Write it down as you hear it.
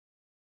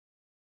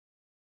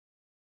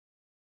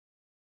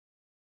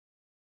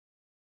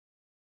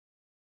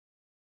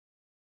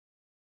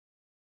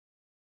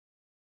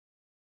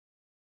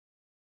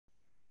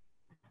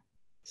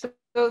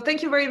So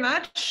thank you very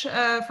much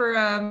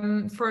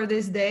for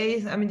this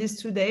day. I mean,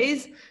 these 2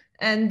 days.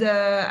 And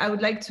I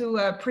would like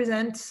to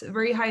present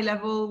very high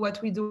level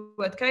what we do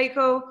at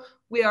Kaiko.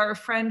 We are a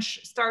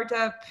French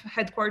startup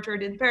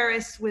headquartered in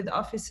Paris with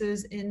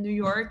offices in New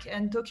York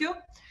and Tokyo.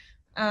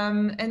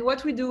 And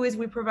what we do is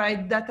we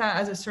provide data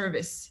as a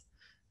service.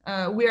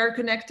 We are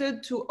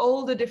connected to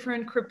all the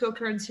different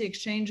cryptocurrency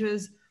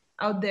exchanges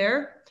out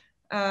there,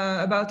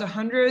 about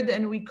 100,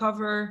 and we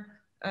cover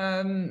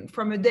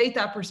from a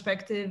data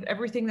perspective,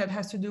 everything that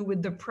has to do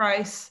with the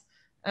price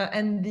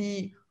and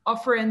the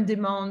offer and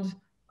demand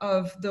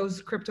of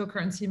those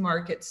cryptocurrency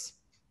markets.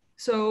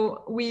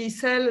 So we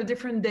sell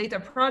different data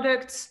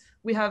products.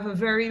 We have a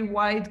very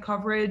wide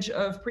coverage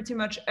of pretty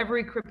much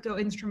every crypto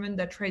instrument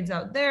that trades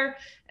out there.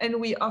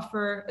 And we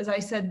offer, as I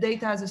said,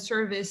 data as a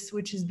service,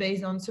 which is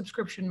based on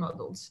subscription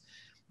models.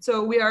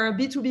 So we are a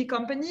B2B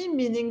company,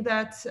 meaning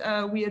that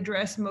we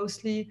address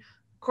mostly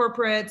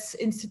corporates,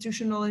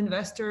 institutional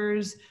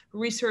investors,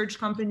 research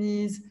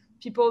companies,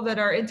 people that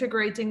are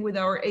integrating with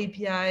our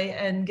API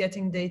and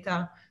getting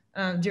data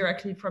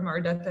directly from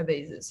our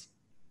databases.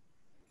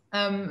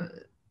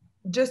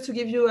 Just to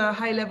give you a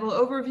high level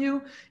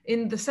overview,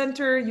 in the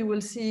center, you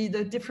will see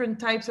the different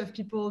types of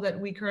people that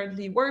we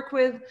currently work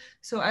with.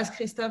 So as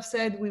Christophe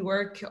said, we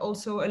work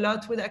also a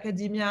lot with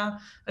academia,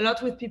 a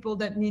lot with people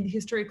that need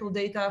historical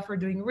data for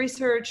doing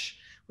research.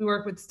 We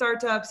work with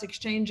startups,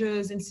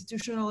 exchanges,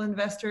 institutional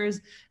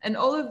investors, and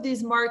all of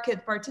these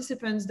market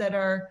participants that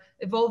are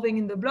evolving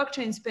in the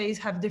blockchain space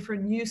have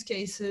different use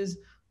cases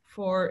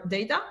for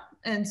data.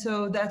 And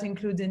so that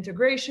includes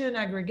integration,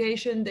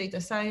 aggregation, data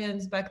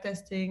science,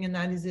 backtesting,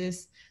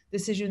 analysis,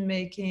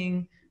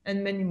 decision-making,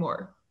 and many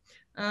more.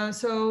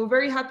 So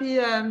very happy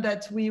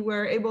that we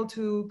were able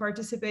to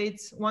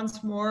participate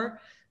once more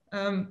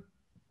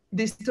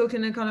this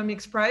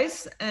Tokenomics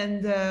prize.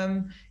 And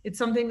it's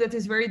something that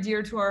is very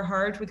dear to our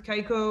heart. With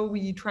Kaiko,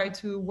 we try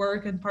to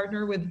work and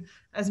partner with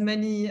as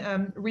many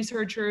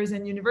researchers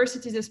and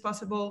universities as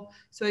possible.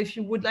 So if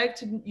you would like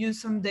to use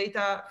some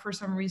data for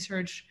some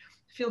research,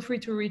 feel free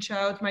to reach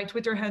out. My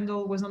Twitter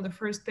handle was on the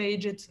first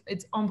page. It's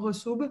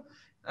Ambresoub.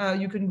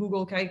 You can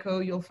Google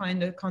Kaiko, you'll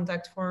find a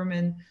contact form,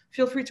 and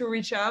feel free to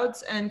reach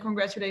out, and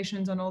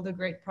congratulations on all the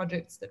great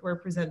projects that were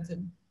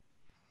presented.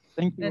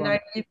 Thank you. And I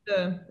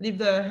leave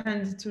the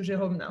hand to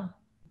Jérôme now.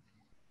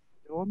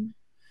 Jérôme?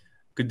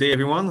 Good day,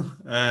 everyone.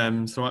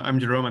 So I'm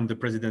Jérôme, I'm the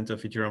president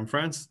of Ethereum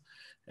France.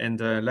 And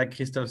like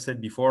Christophe said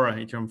before,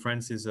 Ethereum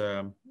France is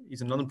a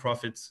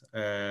non-profit,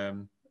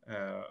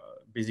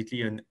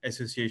 basically an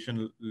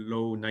association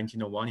law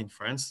 1901 in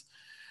France.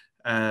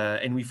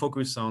 And we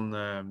focus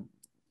on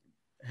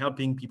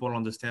helping people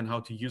understand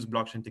how to use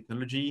blockchain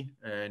technology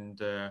and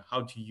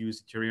how to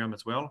use Ethereum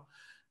as well.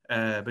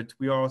 But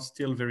we are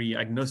still very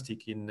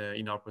agnostic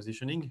in our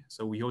positioning.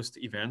 So we host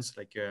events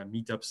like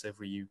meetups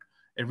every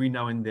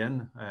now and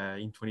then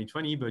in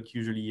 2020, but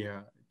usually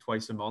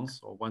twice a month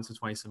or once or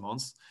twice a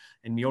month.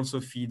 And we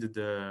also feed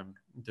the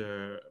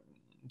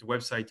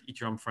website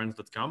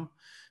ethereumfriends.com.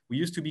 We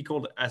used to be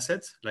called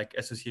Asset, like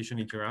Association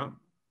Ethereum,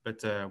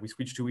 but we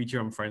switched to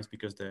Ethereum Friends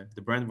because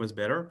the brand was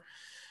better.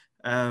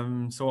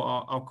 So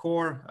our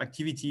core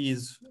activity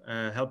is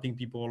helping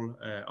people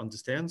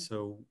understand.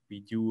 So we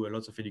do a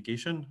lot of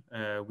education.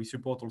 We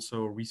support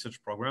also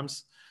research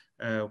programs.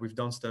 We've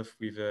done stuff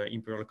with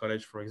Imperial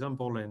College, for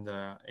example, and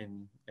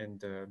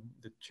the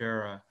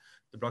chair,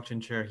 the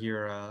blockchain chair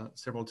here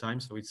several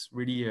times. So it's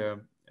really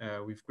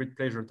with great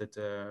pleasure that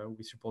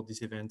we support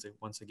this event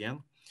once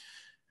again.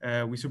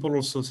 We support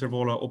also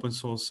several open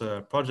source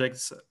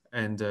projects,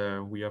 and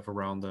we have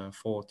around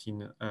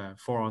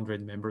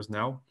 400 members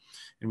now.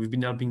 And we've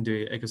been helping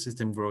the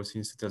ecosystem grow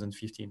since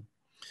 2015.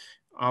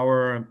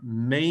 Our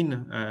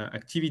main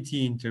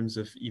activity in terms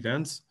of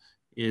events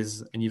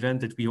is an event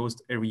that we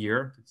host every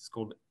year. It's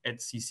called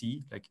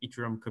ETHCC, like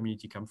Ethereum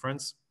Community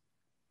Conference.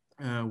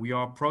 We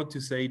are proud to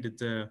say that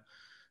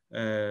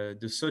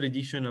the third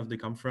edition of the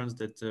conference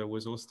that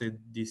was hosted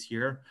this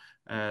year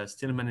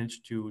still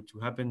managed to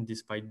happen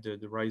despite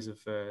the rise of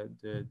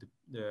the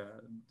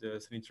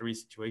sanitary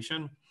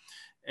situation.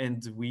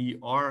 And we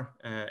are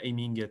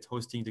aiming at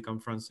hosting the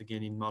conference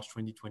again in March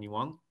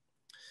 2021.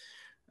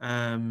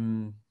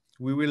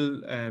 We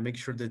will make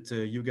sure that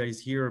you guys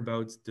hear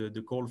about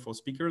the call for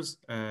speakers,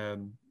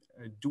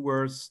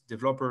 doers,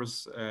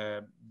 developers,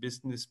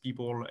 business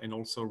people, and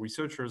also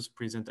researchers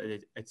present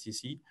at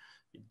CC.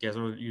 It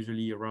gathers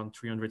usually around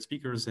 300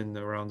 speakers and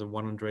around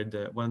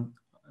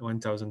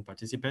 1,000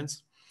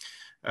 participants.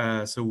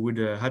 So would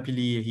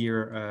happily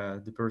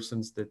hear the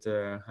persons that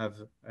have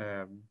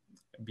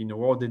been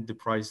awarded the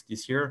prize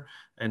this year,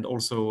 and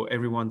also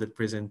everyone that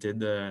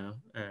presented in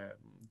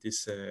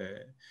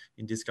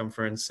this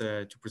conference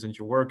to present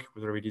your work,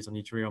 whether it is on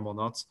Ethereum or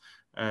not.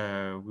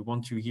 We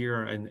want to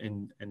hear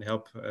and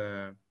help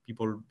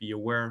people be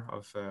aware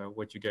of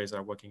what you guys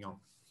are working on.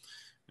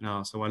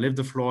 Now, so I leave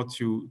the floor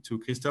to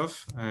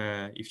Christophe.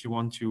 If you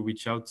want to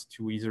reach out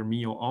to either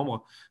me or Ambre,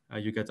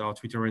 you get our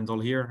Twitter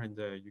handle here, and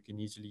you can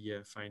easily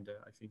find,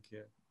 I think,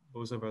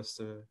 both of us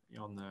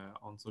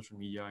on social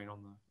media and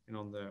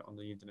on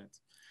the internet.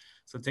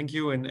 So thank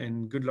you,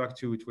 and good luck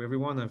to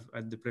everyone. I've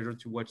had the pleasure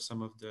to watch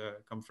some of the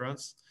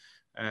conference,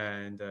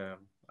 and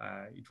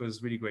it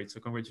was really great. So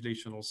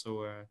congratulations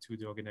also to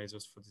the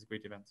organizers for this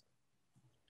great event.